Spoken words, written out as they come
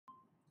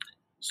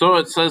So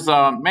it says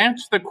match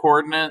the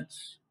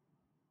coordinates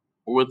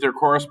with their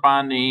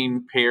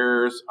corresponding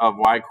pairs of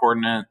y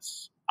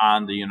coordinates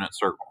on the unit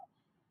circle.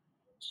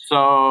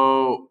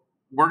 So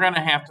we're going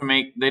to have to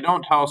make, they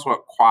don't tell us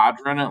what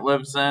quadrant it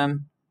lives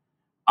in.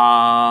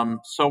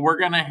 So we're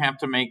going to have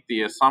to make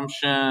the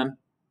assumption.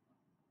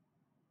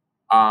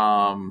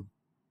 Well,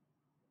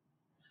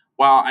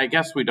 I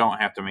guess we don't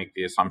have to make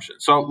the assumption.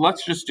 So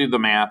let's just do the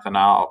math, and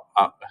I'll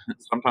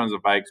sometimes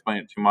if I explain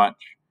it too much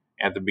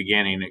at the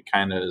beginning, it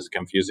kind of is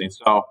confusing.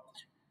 So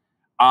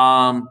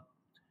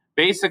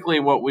basically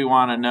what we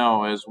want to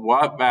know is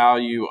what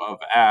value of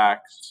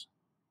x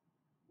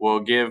will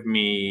give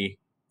me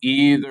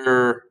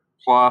either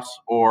plus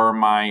or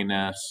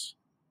minus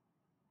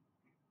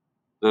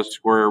the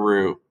square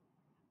root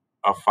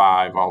of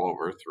 5 all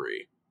over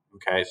 3.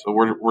 Okay, so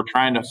we're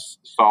trying to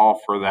solve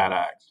for that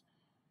x.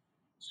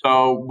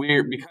 So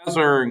because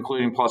we're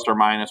including plus or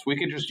minus, we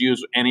could just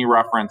use any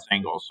reference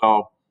angle.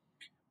 So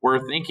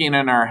we're thinking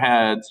in our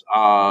heads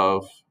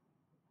of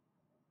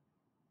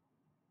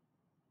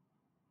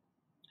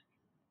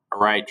a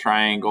right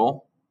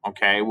triangle.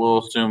 Okay, we'll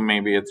assume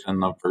maybe it's in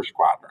the first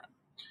quadrant,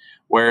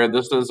 where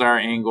this is our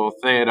angle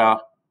theta.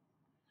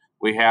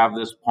 We have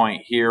this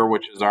point here,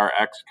 which is our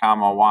x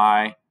comma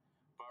y.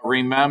 But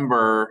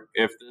remember,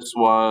 if this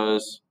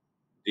was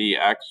the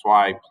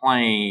xy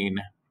plane,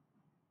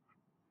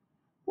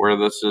 where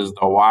this is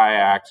the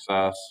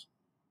y-axis,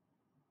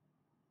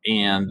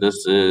 and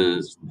this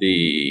is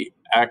the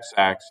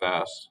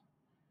x-axis,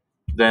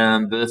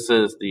 then this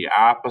is the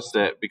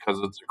opposite because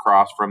it's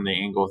across from the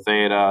angle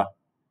theta.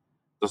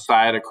 The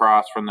side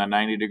across from the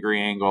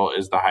 90-degree angle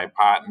is the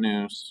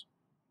hypotenuse,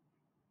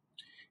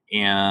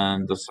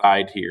 and the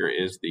side here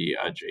is the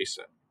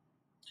adjacent.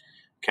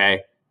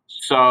 Okay,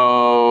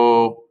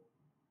 so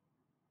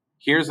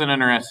here's an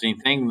interesting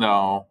thing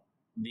though.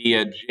 The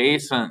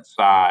adjacent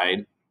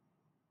side,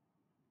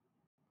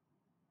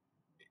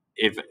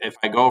 if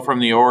I go from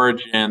the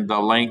origin, the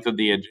length of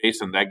the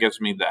adjacent, that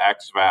gives me the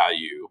x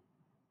value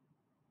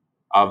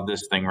of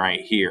this thing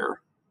right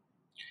here.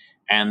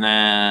 And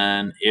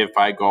then if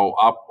I go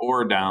up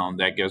or down,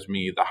 that gives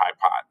me the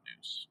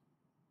hypotenuse.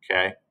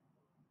 Okay?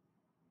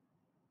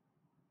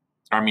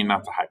 I mean,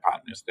 not the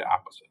hypotenuse, the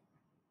opposite.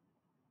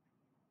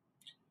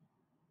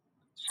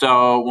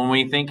 So when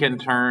we think in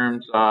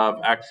terms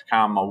of x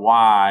comma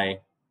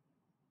y,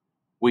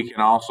 we can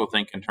also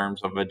think in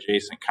terms of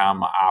adjacent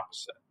comma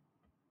opposite.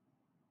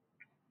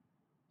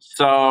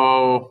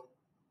 So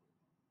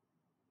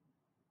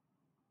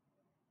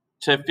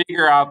to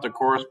figure out the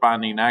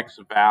corresponding x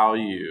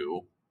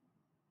value,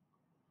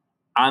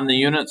 on the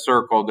unit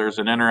circle, there's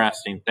an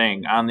interesting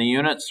thing. On the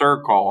unit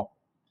circle,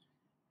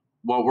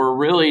 what we're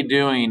really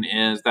doing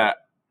is that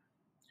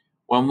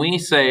when we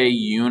say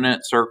unit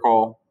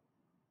circle,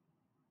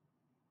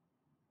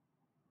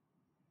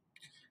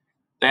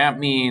 that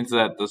means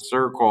that the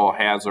circle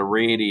has a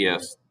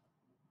radius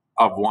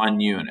of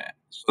 1 unit.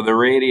 So the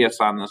radius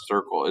on the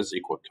circle is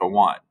equal to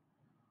 1.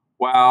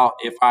 Well,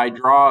 if I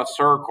draw a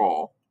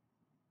circle,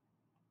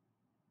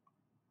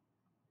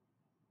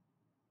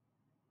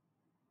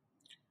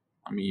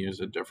 let me use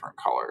a different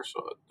color so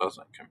it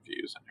doesn't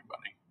confuse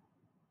anybody.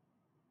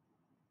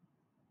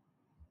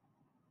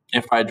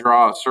 If I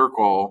draw a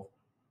circle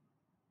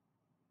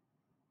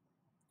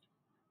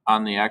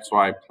on the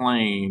xy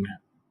plane,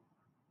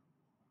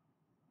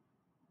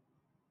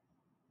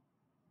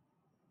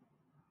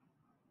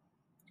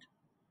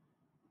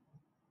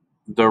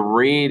 the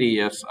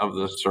radius of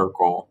the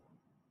circle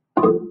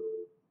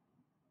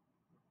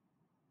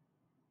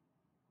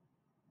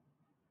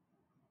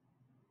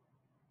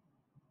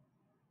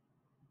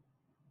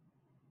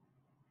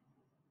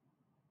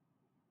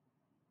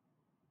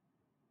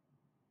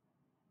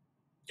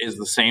is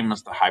the same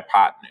as the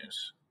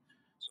hypotenuse.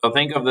 So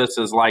think of this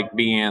as like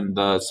being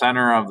the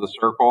center of the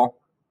circle.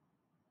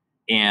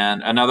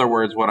 And in other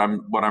words, what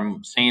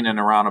I'm saying in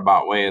a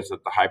roundabout way is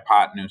that the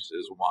hypotenuse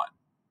is 1.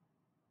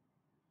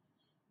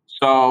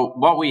 So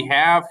what we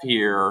have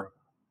here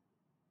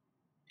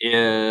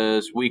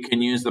is we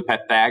can use the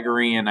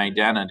Pythagorean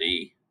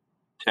identity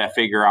to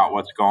figure out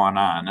what's going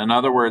on. In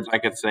other words, I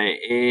could say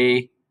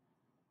a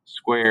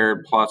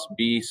squared plus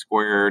b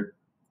squared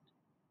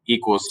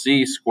equals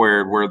c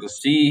squared, where the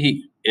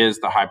c is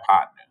the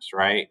hypotenuse,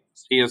 right?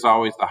 C is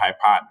always the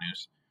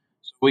hypotenuse.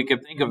 So we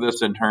could think of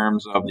this in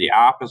terms of the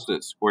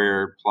opposite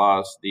squared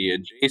plus the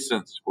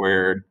adjacent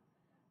squared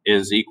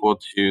is equal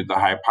to the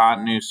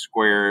hypotenuse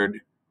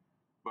squared.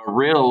 But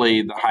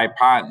really, the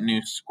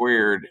hypotenuse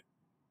squared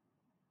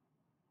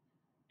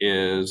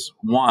is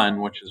 1,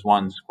 which is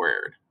 1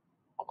 squared.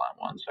 Hold on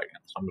 1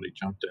 second. Somebody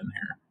jumped in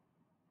here.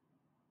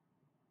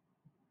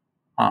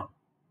 Huh.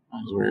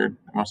 That was weird.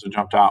 It must have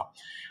jumped out.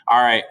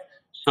 All right.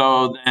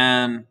 So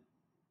then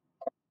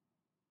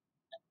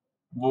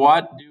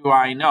what do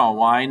I know?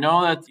 Well, I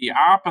know that the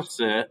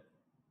opposite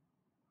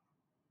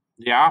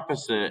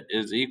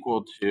is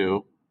equal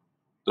to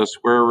the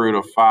square root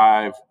of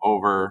 5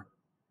 over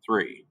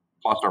 3,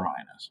 plus or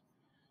minus.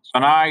 So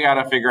now I got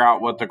to figure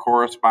out what the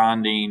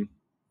corresponding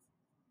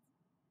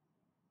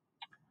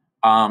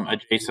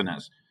adjacent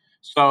is.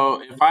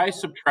 So if I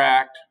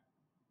subtract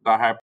the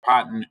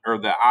hypotenuse or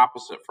the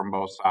opposite from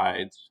both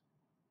sides,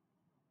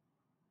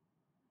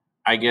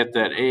 I get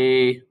that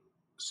a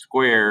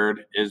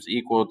squared is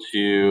equal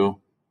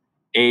to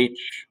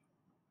h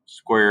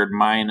squared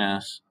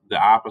minus the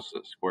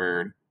opposite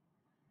squared,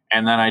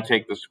 and then I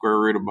take the square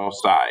root of both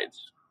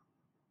sides.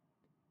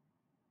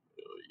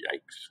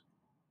 Yikes.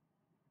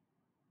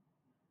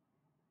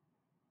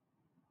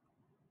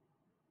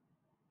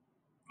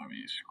 Let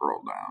me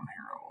scroll down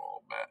here a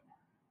little bit.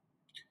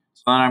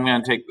 So then I'm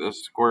going to take the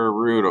square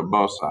root of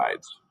both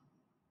sides.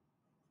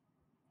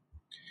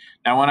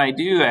 Now when I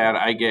do that,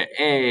 I get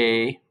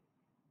a,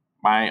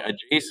 my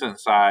adjacent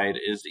side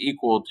is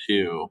equal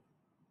to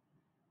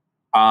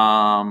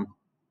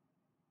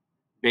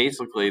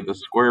basically the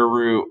square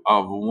root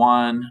of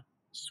 1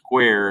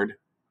 squared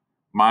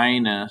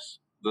minus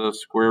the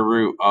square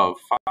root of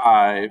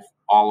 5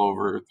 all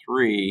over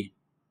 3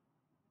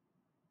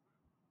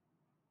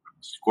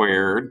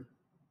 squared,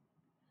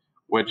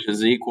 which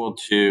is equal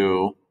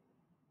to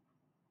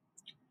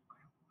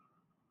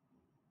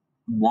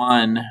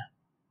 1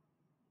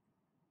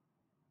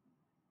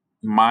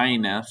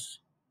 minus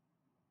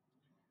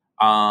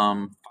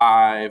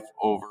 5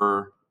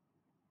 over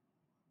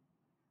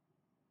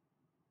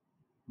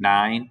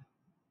 9,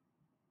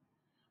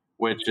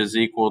 which is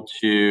equal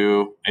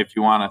to, if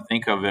you want to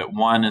think of it,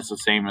 1 is the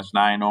same as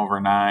 9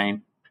 over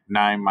 9.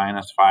 9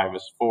 minus 5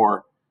 is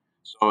 4.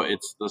 So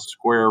it's the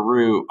square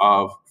root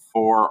of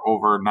 4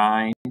 over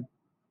 9.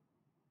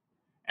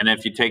 And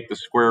if you take the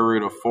square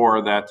root of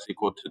 4, that's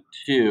equal to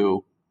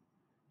 2.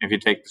 If you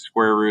take the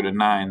square root of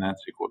 9,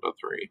 that's equal to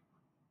 3.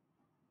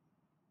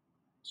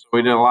 So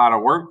we did a lot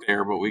of work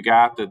there, but we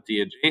got that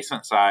the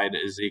adjacent side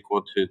is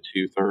equal to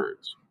 2/3.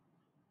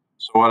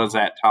 So what does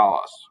that tell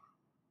us?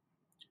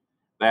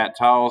 That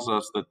tells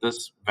us that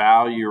this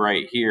value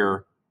right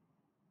here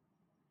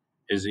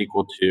is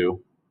equal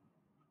to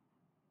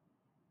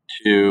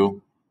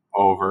 2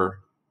 over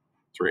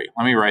 3.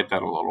 Let me write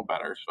that a little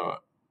better.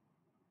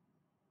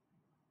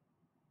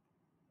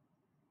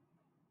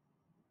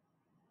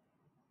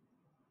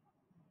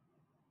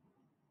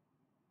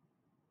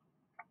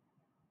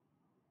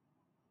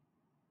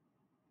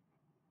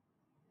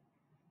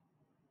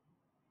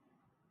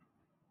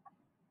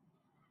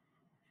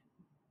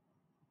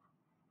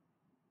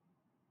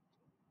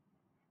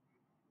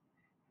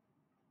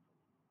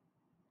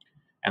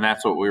 And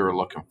that's what we were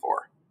looking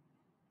for.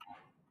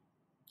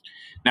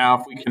 Now,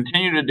 if we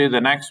continue to do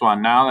the next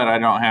one, now that I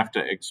don't have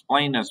to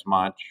explain as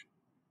much,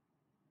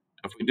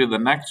 if we do the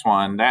next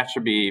one, that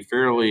should be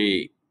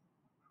fairly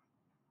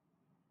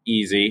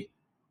easy.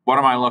 What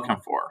am I looking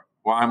for?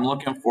 Well, I'm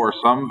looking for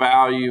some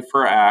value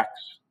for x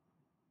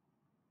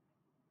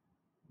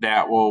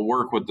that will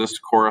work with this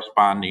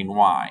corresponding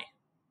y,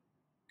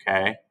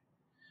 okay?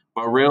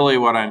 But really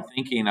what I'm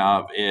thinking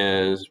of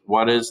is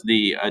what is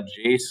the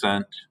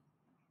adjacent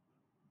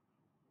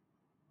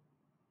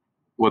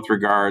with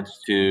regards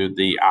to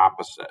the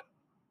opposite?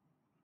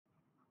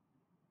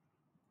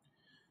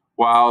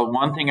 Well,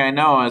 one thing I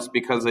know is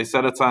because they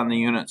said it's on the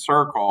unit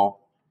circle,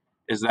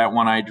 is that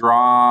when I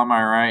draw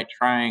my right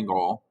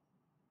triangle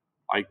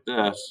like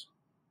this,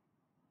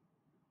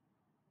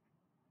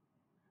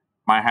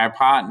 my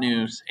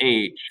hypotenuse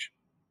h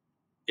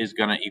is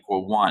going to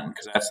equal 1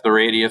 because that's the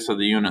radius of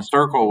the unit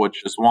circle,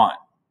 which is 1.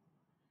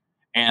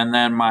 And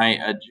then my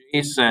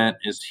adjacent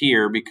is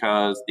here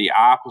because the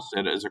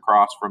opposite is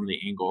across from the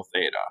angle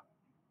theta.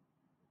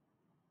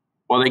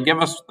 Well, they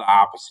give us the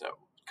opposite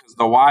because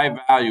the y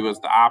value is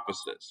the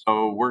opposite.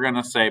 So we're going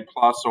to say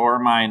plus or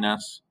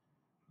minus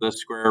the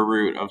square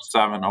root of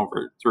 7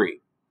 over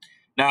 3.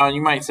 Now,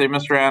 you might say,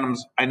 Mr.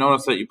 Adams, I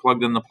noticed that you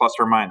plugged in the plus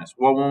or minus.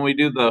 Well, when we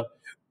do the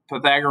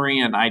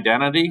Pythagorean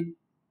identity,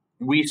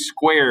 we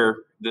square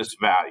this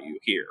value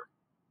here.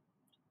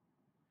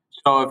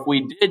 So if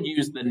we did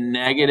use the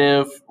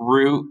negative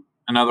root,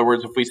 in other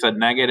words, if we said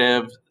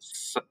negative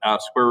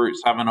square root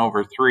 7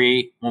 over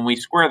 3, when we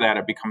square that,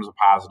 it becomes a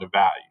positive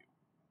value.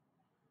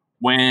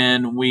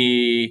 When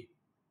we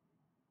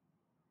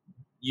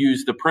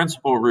use the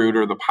principal root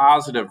or the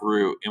positive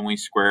root and we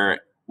square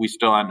it, we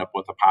still end up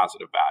with a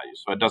positive value.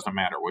 So it doesn't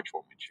matter which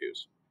one we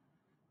choose.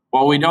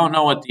 Well, we don't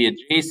know what the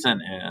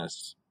adjacent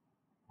is,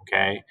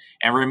 okay?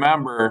 And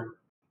remember,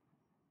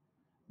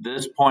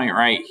 this point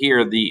right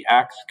here, the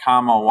x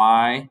comma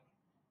y,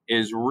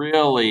 is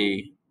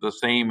really the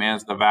same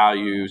as the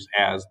values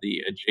as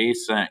the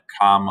adjacent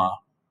comma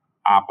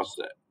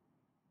opposite,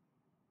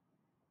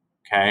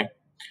 okay?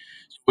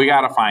 So we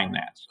got to find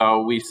that.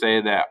 So we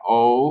say that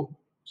O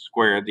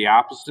squared, the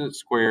opposite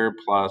squared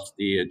plus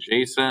the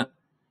adjacent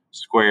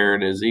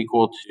squared is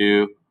equal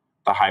to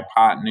the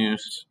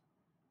hypotenuse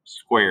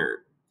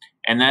squared.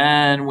 And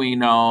then we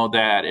know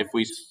that if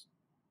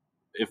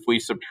we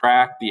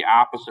subtract the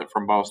opposite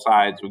from both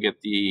sides, we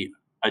get the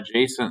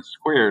adjacent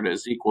squared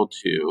is equal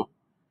to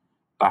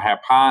the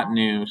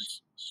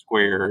hypotenuse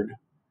squared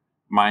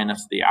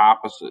minus the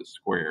opposite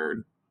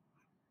squared.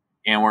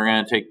 And we're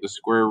going to take the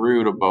square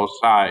root of both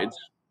sides.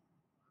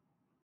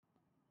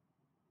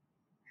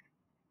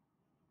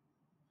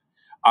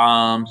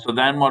 So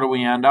then what do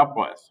we end up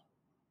with?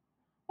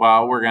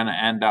 Well, we're going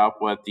to end up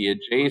with the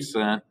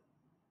adjacent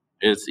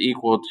is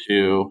equal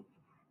to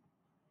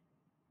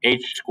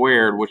h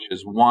squared, which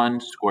is 1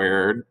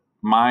 squared,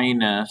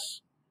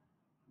 minus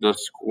the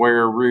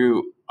square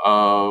root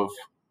of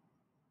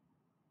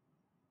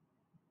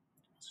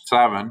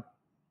 7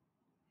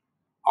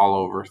 all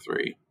over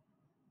 3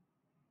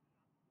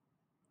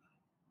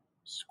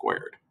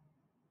 squared.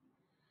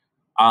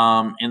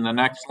 In the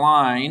next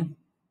line,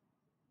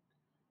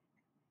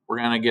 we're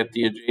going to get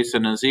the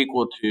adjacent is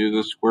equal to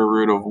the square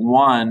root of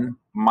 1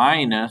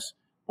 minus,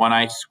 when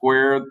I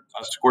square a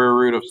square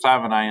root of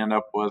 7, I end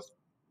up with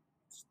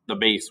the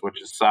base,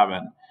 which is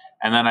 7.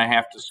 And then I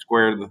have to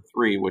square the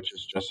 3, which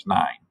is just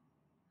 9.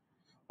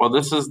 Well,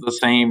 this is the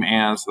same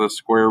as the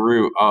square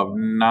root of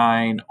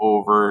 9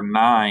 over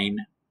 9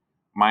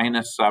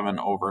 minus 7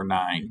 over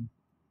 9.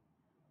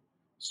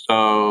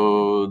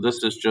 So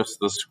this is just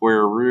the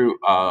square root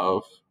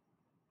of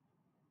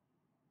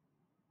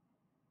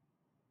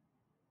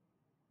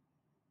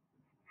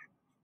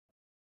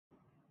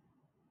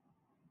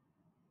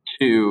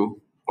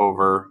 2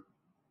 over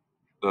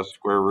the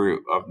square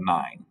root of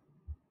 9.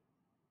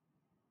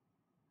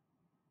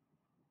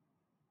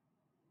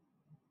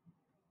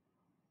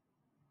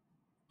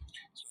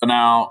 So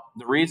now,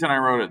 the reason I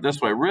wrote it this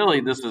way,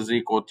 really this is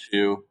equal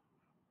to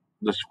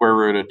the square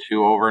root of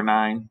 2 over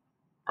 9,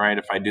 right?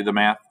 If I do the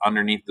math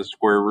underneath the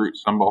square root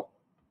symbol.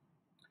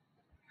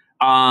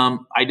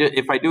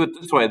 If I do it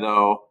this way,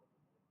 though,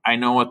 I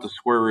know what the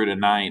square root of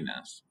 9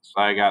 is. So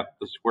I got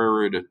the square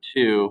root of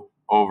 2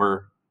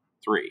 over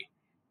 3.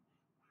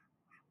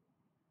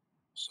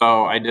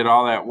 So I did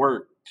all that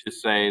work to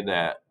say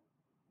that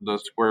the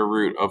square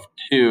root of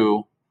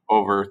 2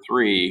 over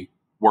 3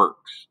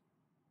 works.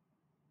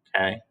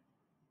 Okay.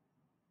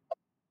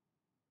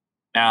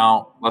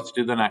 Now, let's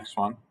do the next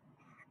one.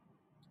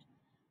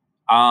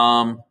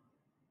 Now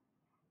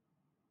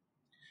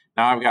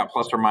I've got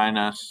plus or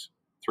minus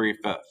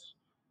 3/5.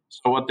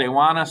 So what they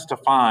want us to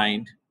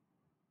find,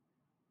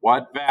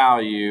 what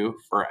value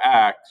for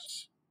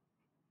x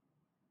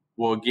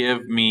will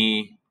give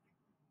me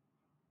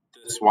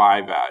this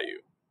y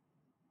value.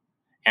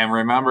 And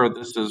remember,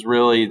 this is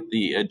really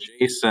the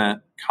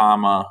adjacent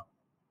comma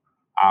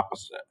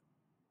opposite.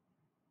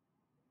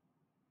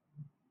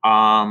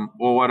 Well,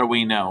 what do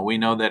we know? We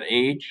know that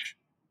h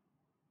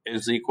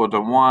is equal to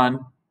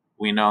 1.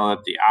 We know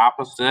that the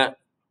opposite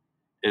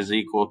is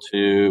equal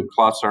to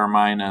plus or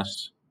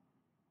minus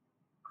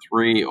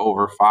 3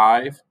 over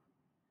 5,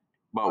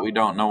 but we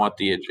don't know what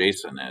the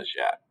adjacent is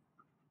yet.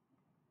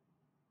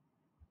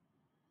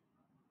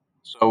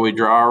 So we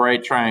draw a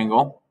right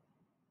triangle.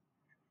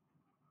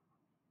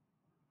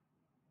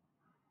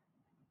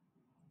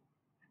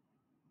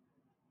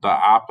 The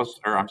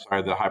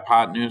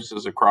hypotenuse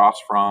is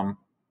across from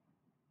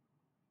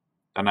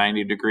the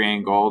 90-degree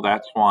angle.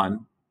 That's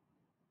 1.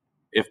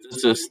 If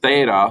this is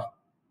theta,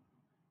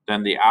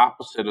 then the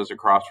opposite is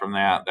across from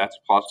that. That's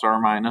plus or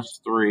minus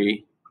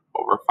 3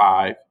 over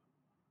 5.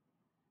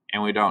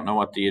 And we don't know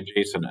what the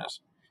adjacent is.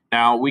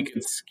 Now, we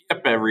could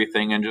skip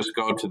everything and just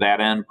go to that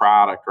end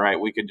product, right?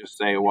 We could just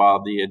say,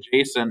 well, the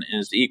adjacent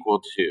is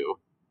equal to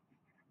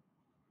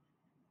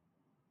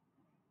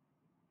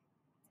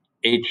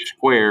h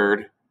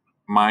squared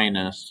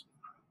minus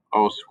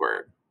o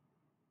squared.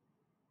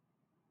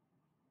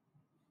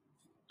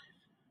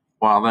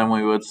 Well, then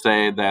we would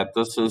say that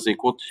this is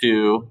equal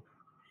to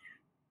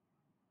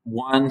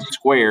 1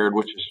 squared,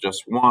 which is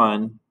just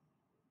 1.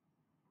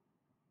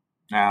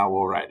 Now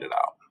we'll write it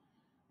out.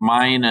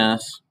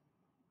 Minus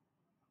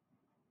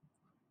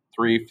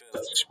 3/5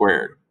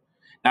 squared.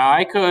 Now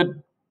I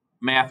could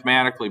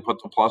mathematically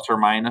put the plus or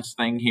minus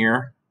thing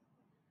here.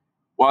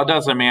 Well, it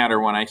doesn't matter.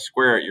 When I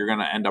square it, you're going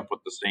to end up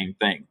with the same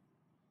thing.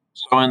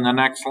 So in the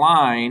next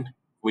line,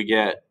 we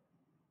get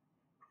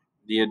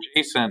the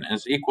adjacent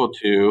is equal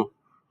to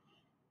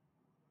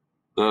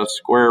the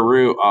square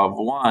root of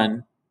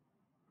 1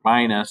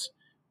 minus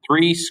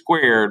 3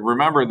 squared.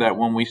 Remember that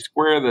when we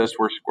square this,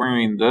 we're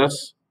squaring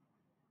this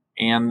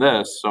and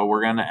this. So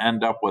we're going to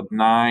end up with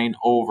 9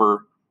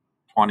 over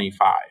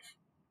 25.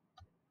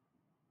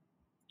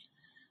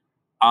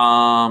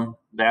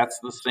 That's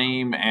the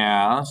same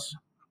as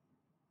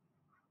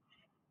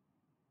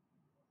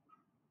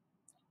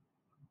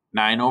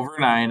 9 over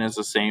 9 is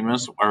the same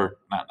as, or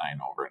not 9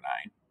 over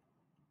 9.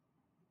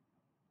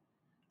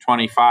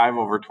 25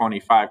 over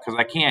 25, because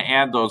I can't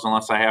add those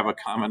unless I have a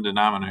common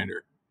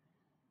denominator.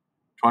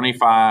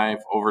 25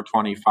 over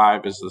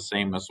 25 is the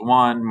same as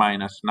 1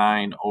 minus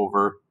 9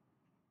 over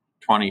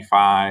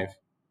 25.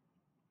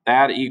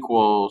 That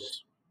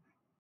equals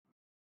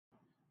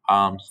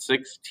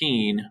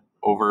 16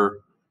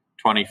 over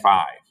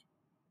 25.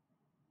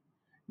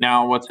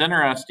 Now, what's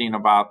interesting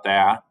about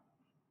that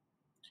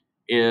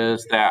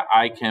is that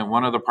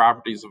one of the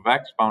properties of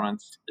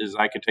exponents is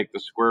I could take the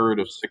square root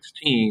of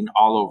 16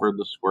 all over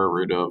the square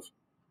root of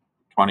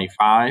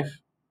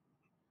 25.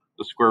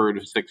 The square root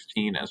of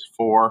 16 is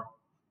 4,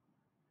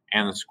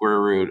 and the square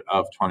root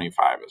of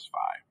 25 is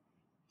 5.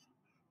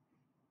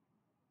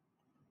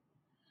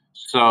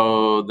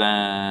 So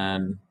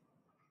then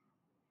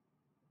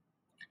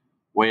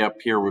way up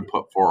here we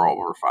put 4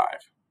 over 5.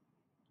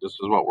 This is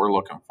what we're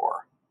looking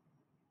for.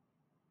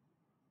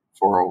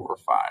 4 over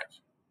 5.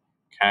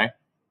 Okay.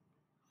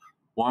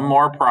 One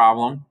more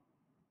problem.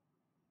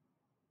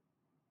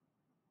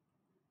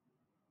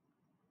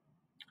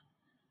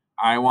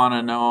 I want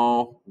to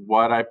know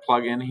what I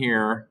plug in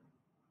here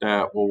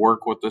that will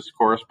work with this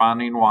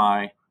corresponding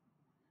y.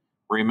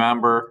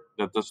 Remember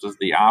that this is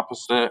the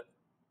opposite,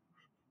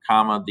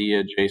 comma, the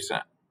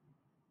adjacent.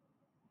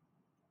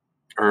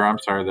 Or I'm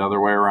sorry, the other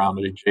way around,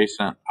 the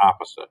adjacent,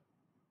 opposite.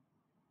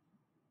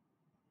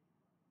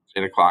 It's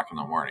 8 o'clock in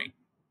the morning.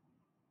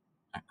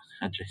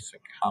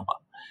 Adjacent, comma,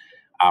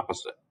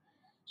 opposite.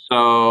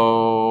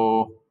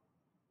 So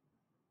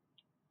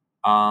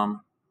I'm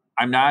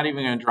not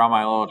even going to draw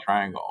my little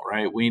triangle,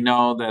 right? We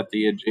know that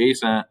the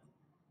adjacent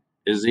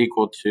is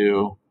equal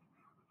to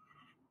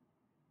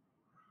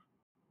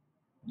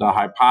the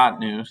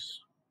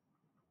hypotenuse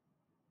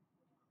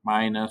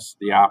minus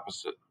the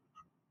opposite,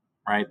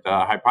 right?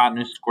 The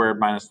hypotenuse squared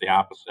minus the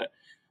opposite.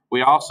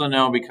 We also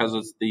know, because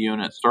it's the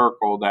unit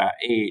circle, that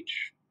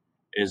h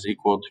is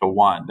equal to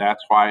 1.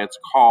 That's why it's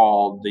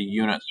called the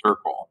unit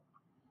circle.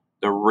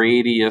 The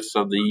radius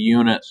of the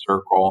unit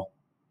circle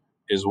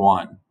is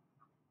 1.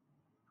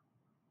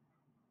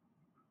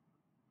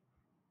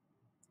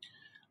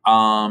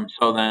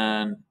 So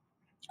then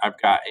I've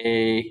got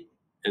a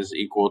is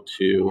equal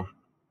to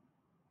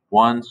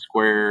 1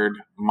 squared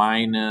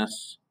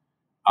minus,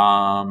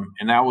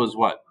 and that was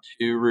what,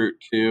 2 root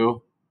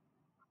 2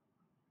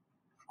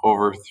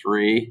 over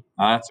 3.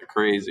 Now that's a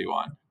crazy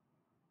one.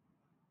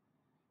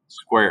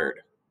 Squared.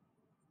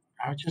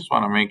 I just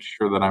want to make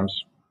sure that I'm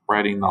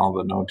spreading all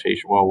the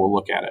notation. Well, we'll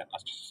look at it in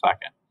just a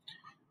second.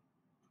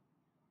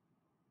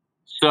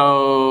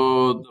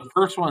 So the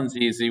first one's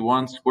easy.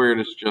 1 squared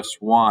is just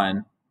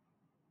 1.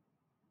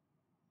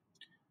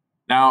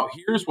 Now,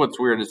 here's what's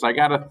weird is I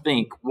got to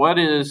think, what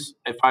is,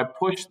 if I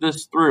push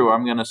this through,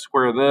 I'm going to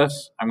square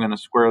this, I'm going to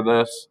square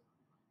this,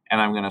 and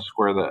I'm going to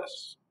square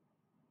this.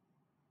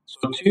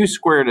 So 2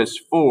 squared is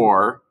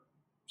 4.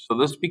 So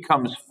this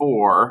becomes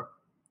 4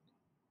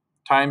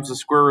 times the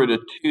square root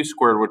of 2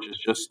 squared, which is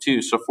just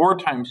 2. So 4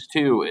 times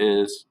 2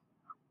 is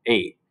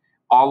 8,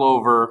 all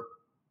over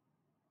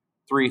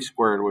 3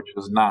 squared, which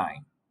is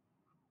 9.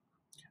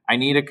 I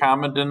need a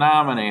common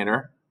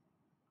denominator.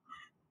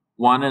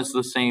 1 is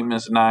the same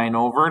as 9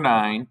 over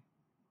 9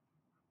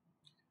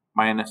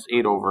 minus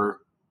 8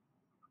 over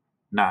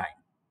 9.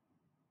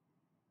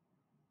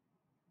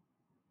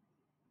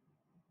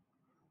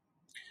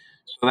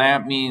 So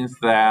that means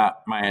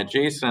that my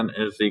adjacent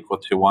is equal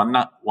to 1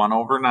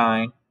 over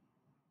 9.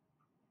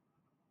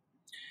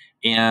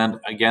 And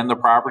again, the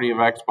property of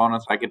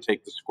exponents, I could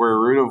take the square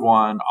root of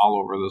 1 all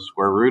over the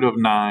square root of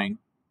 9.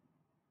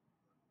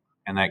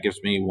 And that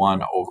gives me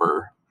 1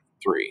 over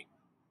 3.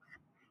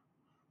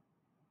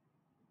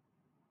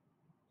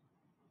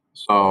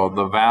 So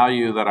the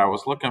value that I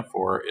was looking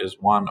for is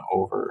 1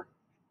 over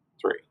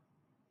 3.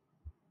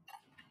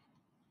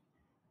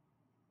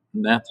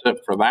 And that's it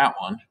for that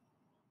one.